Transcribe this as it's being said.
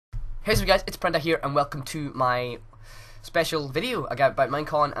Hey, so guys, it's ThePrenti here, and welcome to my special video about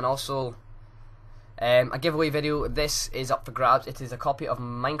Minecon, and also a giveaway video. This is up for grabs. It is a copy of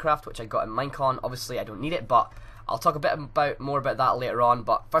Minecraft, which I got in Minecon. Obviously, I don't need it, but I'll talk a bit more about that later on.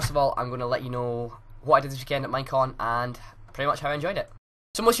 But first of all, I'm going to let you know what I did this weekend at Minecon, and pretty much how I enjoyed it.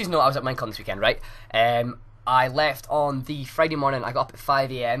 So most of you know I was at Minecon this weekend, right? I left on the Friday morning. I got up at 5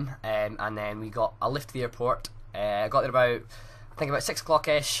 AM, and then we got a lift to the airport. I got there about, I think, about 6 o'clock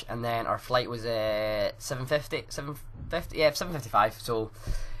ish, and then our flight was 7:55. So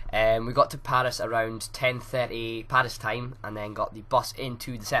we got to Paris around 10:30 Paris time, and then got the bus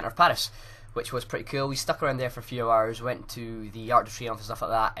into the centre of Paris, which was pretty cool. We stuck around there for a few hours, went to the Arc de Triomphe and stuff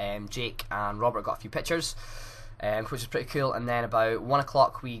like that. Jake and Robert got a few pictures, which was pretty cool. And then about 1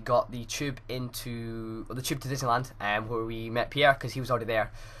 o'clock we got the tube to Disneyland, where we met Pierre because he was already there.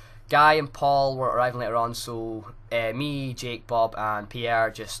 Guy and Paul were arriving later on, so me, Jake, Bob, and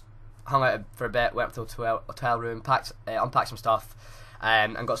Pierre just hung out for a bit, went up to the hotel room, unpacked some stuff,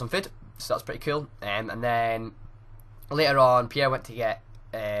 and got some food. So that was pretty cool. And then later on, Pierre went to get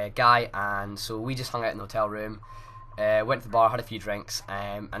Guy, and so we just hung out in the hotel room, went to the bar, had a few drinks,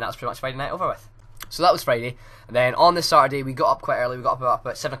 and that was pretty much Friday night over with. So that was Friday. And then on this Saturday, we got up quite early. We got up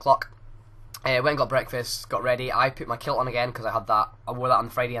about 7 o'clock. Went and got breakfast, got ready. I put my kilt on again because I wore that on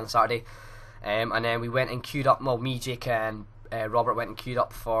the Friday and the Saturday. And then we went and queued up. Well, me, Jake, and Robert went and queued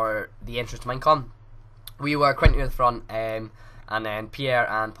up for the entrance to Minecon. We were quite near the front, and then Pierre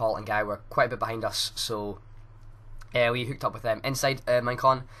and Paul and Guy were quite a bit behind us. So we hooked up with them inside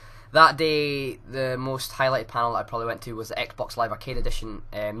Minecon. That day, the most highlighted panel that I probably went to was the Xbox Live Arcade Edition.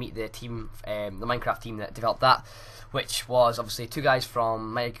 Meet the team, the Minecraft team that developed that, which was obviously 2 guys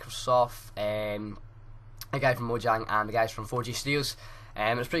from Microsoft, a guy from Mojang, and the guys from 4G Studios.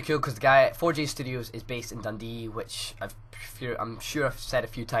 It was pretty cool because the guy at 4G Studios is based in Dundee, which I'm sure I've said a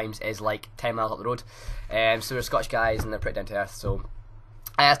few times is like 10 miles up the road. So they're Scottish guys and they're pretty down to earth. So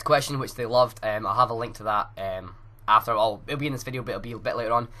I asked a question which they loved. I'll have a link to that after. It'll be in this video, but it'll be a bit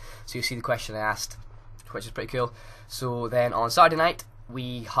later on. So you'll see the question I asked, which is pretty cool. So then on Saturday night,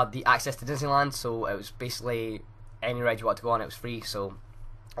 we had the access to Disneyland. So it was basically any ride you wanted to go on, it was free. So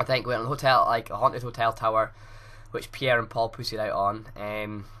I think we went on a hotel, like a haunted hotel tower, which Pierre and Paul pussied out on.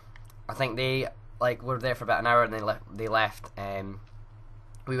 I think they were there for about an hour and they left.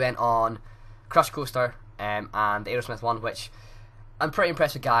 We went on Crush Coaster and the Aerosmith one, which I'm pretty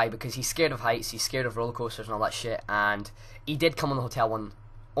impressed with Guy because he's scared of heights, he's scared of roller coasters and all that shit. And he did come on the hotel one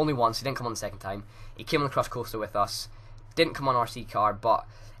only once. He didn't come on the second time. He came on the Crush Coaster with us. Didn't come on RC car, but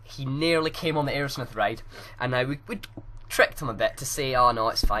he nearly came on the Aerosmith ride, and we tricked him a bit to say, oh no,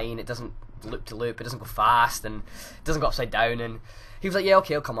 it's fine, it doesn't loop to loop, it doesn't go fast, and it doesn't go upside down, and he was like, yeah,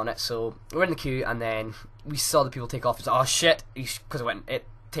 okay, I'll come on it. So we're in the queue, and then we saw the people take off. He's like, oh shit, because it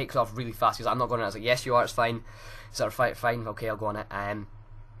takes off really fast. He was like, I'm not going on it. I was like, yes you are, it's fine. He's like, fine, okay, I'll go on it. And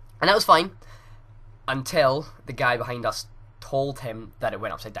that was fine, until the guy behind us told him that it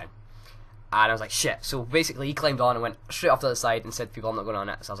went upside down. And I was like, shit. So basically he climbed on and went straight off to the other side and said to people, I'm not going on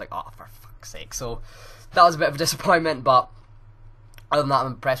it. So I was like, oh, for fuck's sake. So that was a bit of a disappointment, but other than that, I'm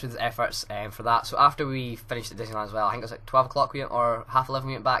impressed with his efforts for that. So after we finished at Disneyland as well, I think it was like 12 o'clock or half 11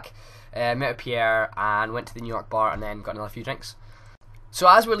 we went back, met with Pierre and went to the New York bar and then got another few drinks. So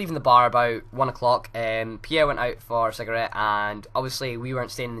as we were leaving the bar about 1 o'clock, Pierre went out for a cigarette, and obviously we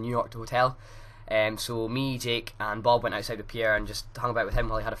weren't staying in the New York hotel. So me, Jake and Bob went outside with Pierre and just hung about with him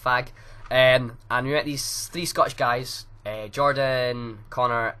while he had a fag. And we met these 3 Scottish guys, Jordan,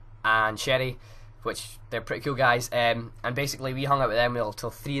 Connor and Sherry, which they're pretty cool guys. And basically we hung out with them till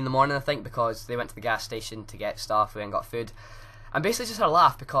 3 in the morning, I think, because they went to the gas station to get stuff. We went and got food, and basically just had a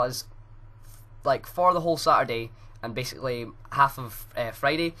laugh because, like, for the whole Saturday and basically half of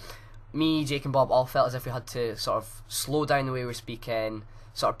Friday, me, Jake and Bob all felt as if we had to sort of slow down the way we were speaking,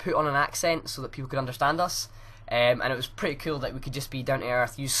 sort of put on an accent so that people could understand us. And it was pretty cool that we could just be down to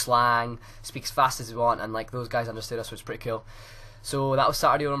earth, use slang, speak as fast as we want, and like those guys understood us, which was pretty cool. So that was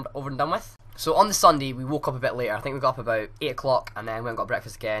Saturday over and done with. So on the Sunday we woke up a bit later. I think we got up about 8 o'clock and then went and got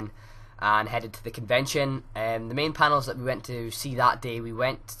breakfast again and headed to the convention. The main panels that we went to see that day, we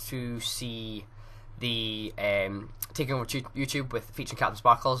went to see the Taking Over YouTube with featuring Captain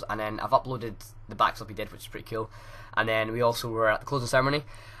Sparkles, and then I've uploaded the backflip we did, which is pretty cool. And then we also were at the closing ceremony.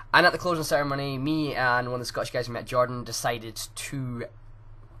 And at the closing ceremony, me and one of the Scottish guys we met, Jordan, decided to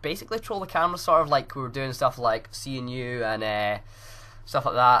basically troll the camera, sort of like we were doing stuff like seeing you and stuff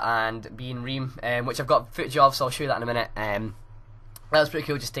like that, and being Reem, which I've got footage of, so I'll show you that in a minute. That was pretty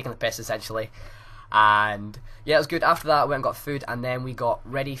cool, just taking the piss essentially. And yeah, it was good. After that, we went and got food, and then we got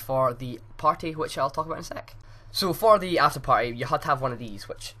ready for the party, which I'll talk about in a sec. So for the after party, you had to have one of these,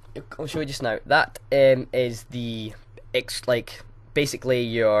 which I'll show you just now. That is the basically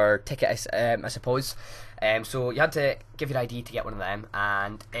your ticket, I suppose. So you had to give your ID to get one of them,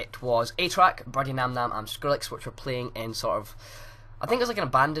 and it was A-Track, Birdie Nam Nam, and Skrillex, which were playing in sort of, I think it was like an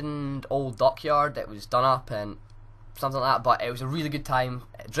abandoned old dockyard that was done up and something like that. But it was a really good time.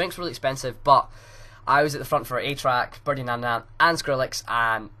 Drinks were really expensive, but I was at the front for A-Track, Birdie Nam Nam, and Skrillex,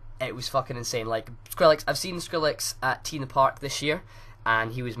 and it was fucking insane. Like Skrillex, I've seen Skrillex at T in the Park this year,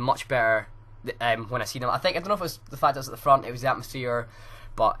 and he was much better when I seen him. I don't know if it was the fact that I was at the front, it was the atmosphere,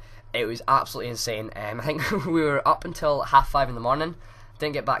 but it was absolutely insane. I think we were up until 5:30 in the morning.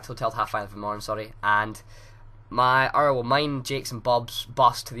 Didn't get back till 5:30 in the morning, sorry. And mine, Jake's and Bob's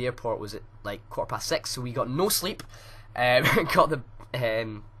bus to the airport was at like 6:15, so we got no sleep. Got the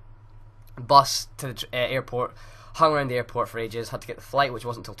bus to the airport, hung around the airport for ages, had to get the flight, which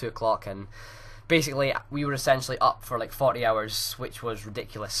wasn't until 2 o'clock, and basically we were essentially up for like 40 hours, which was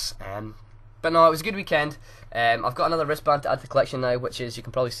ridiculous. But no, it was a good weekend. I've got another wristband to add to the collection now, which is, you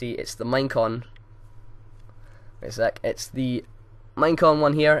can probably see, it's the Minecon. Wait a sec, it's the Minecon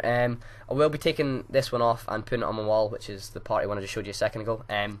one here. I will be taking this one off and putting it on my wall, which is the party one I just showed you a second ago.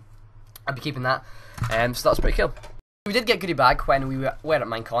 I'll be keeping that. So that's pretty cool. We did get goodie bag when we were at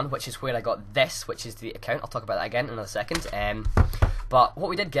Minecon, which is where I got this, which is the account. I'll talk about that again in another second. But what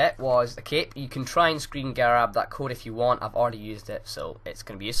we did get was a cape. You can try and screen grab that code if you want. I've already used it, so it's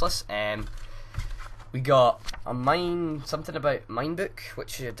going to be useless. We got a something about mine book,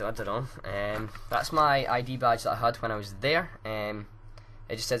 which I don't know. That's my ID badge that I had when I was there.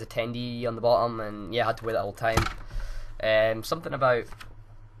 It just says attendee on the bottom, and yeah, I had to wear that the whole time. Something about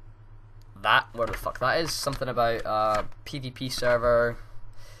that, where the fuck that is. Something about PvP server.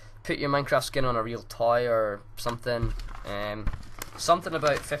 Put your Minecraft skin on a real toy or something. Something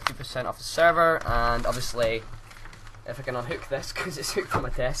about 50% off the server, and obviously, if I can unhook this because it's hooked from my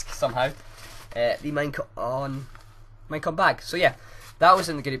desk somehow. The Minecon bag. So yeah, that was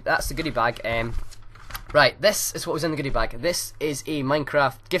in the goodie. That's the goodie bag. Right, this is what was in the goodie bag. This is a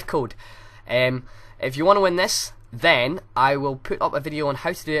Minecraft gift code. If you want to win this, then I will put up a video on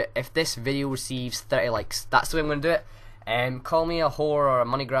how to do it if this video receives 30 likes. That's the way I'm going to do it. Call me a whore or a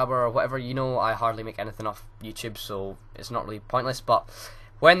money grabber or whatever. You know, I hardly make anything off YouTube, so it's not really pointless. But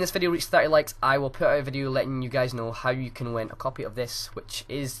when this video reaches 30 likes, I will put out a video letting you guys know how you can win a copy of this, which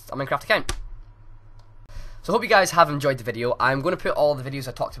is a Minecraft account. So I hope you guys have enjoyed the video. I'm going to put all the videos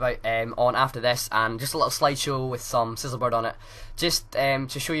I talked about on after this, and just a little slideshow with some sizzleboard on it, just to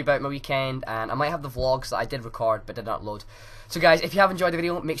show you about my weekend, and I might have the vlogs that I did record but did not upload. So guys, if you have enjoyed the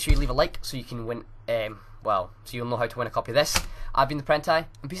video, make sure you leave a like so you can win, so you'll know how to win a copy of this. I've been ThePrenti,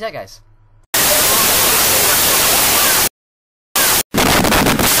 and peace out guys.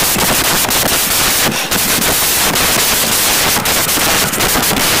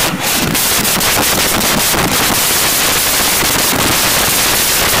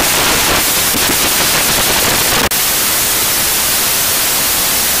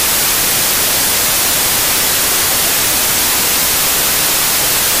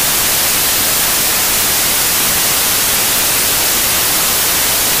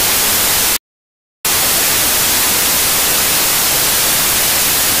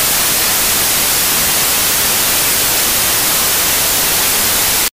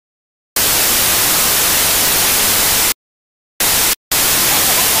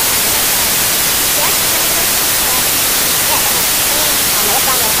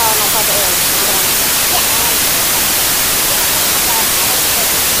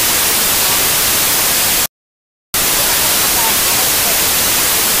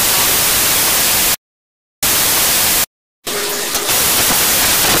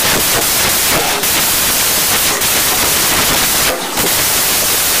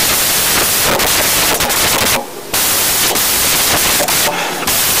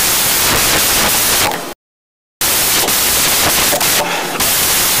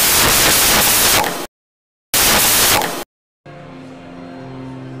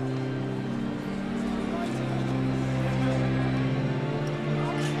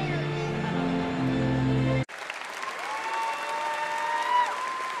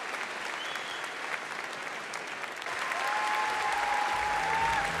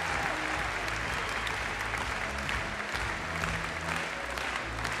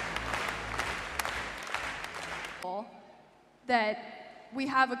 that we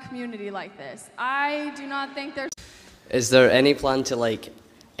have a community like this. I do not think there's... Is there any plan to like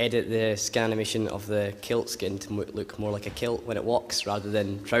edit the skin animation of the kilt skin to look more like a kilt when it walks rather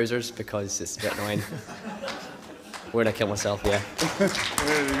than trousers, because it's a bit annoying? Where'd I kill myself? Yeah.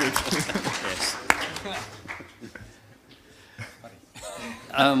 Very good. Yes.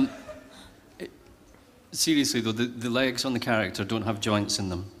 Seriously though, the legs on the character don't have joints in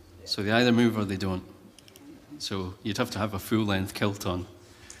them. So they either move or they don't. So you'd have to have a full-length kilt on.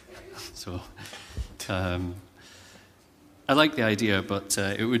 So I like the idea, but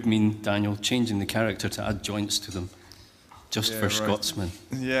it would mean Daniel changing the character to add joints to them, just for Scotsmen.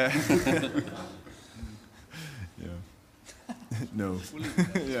 Yeah. Yeah. No.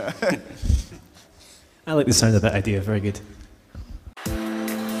 Yeah. I like the sound of that idea, very good.